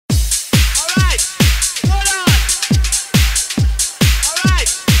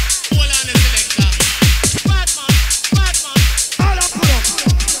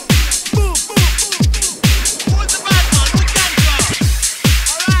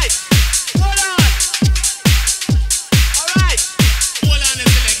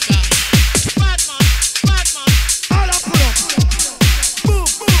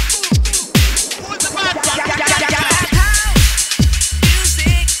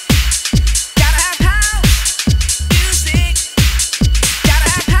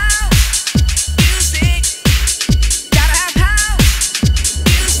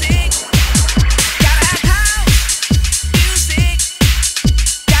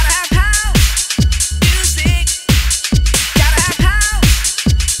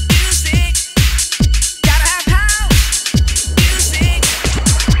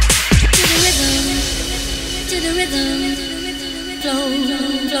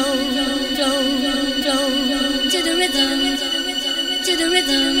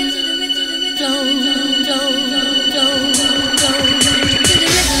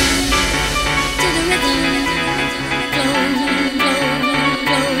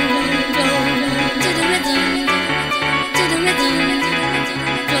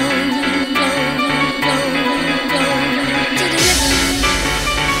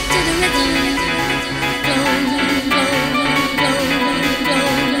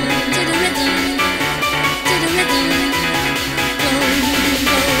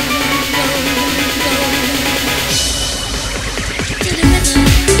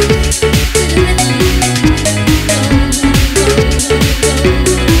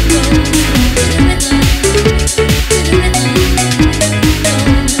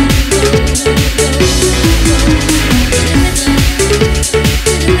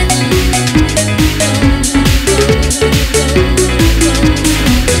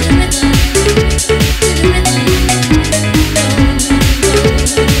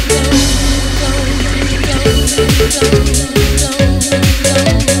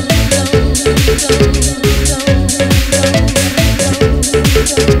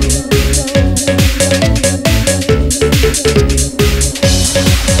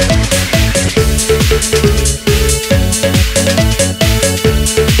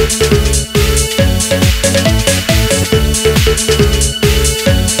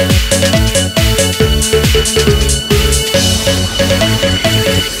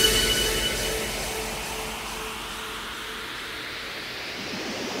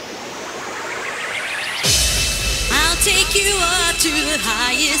take you up to the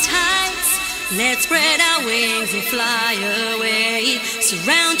highest heights. Let's spread our wings and fly away.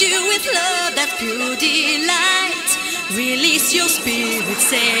 Surround you with love, that's pure delight. Release your spirit,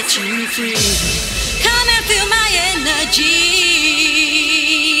 set you free. Come and feel my energy.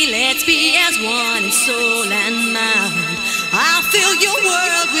 Let's be as one in soul and mind. I'll fill your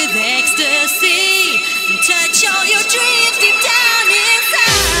world with ecstasy and touch all your dreams deep down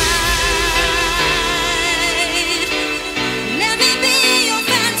inside. Let me be your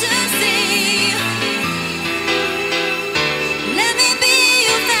fantasy. Let me be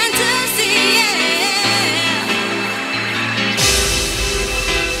your fantasy, yeah.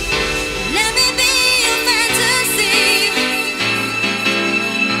 Let me be your fantasy.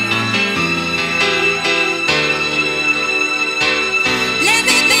 Let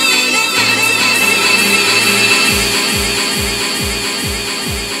me be your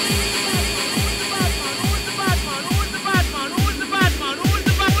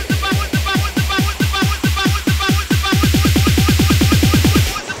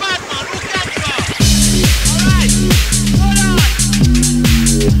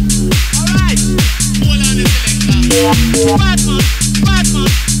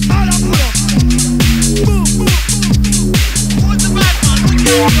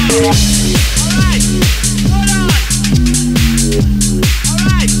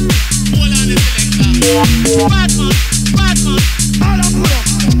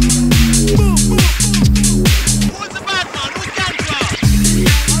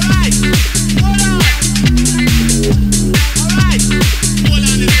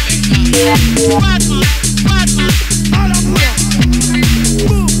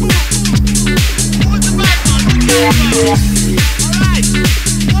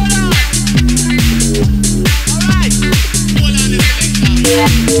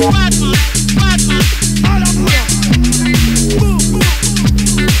What?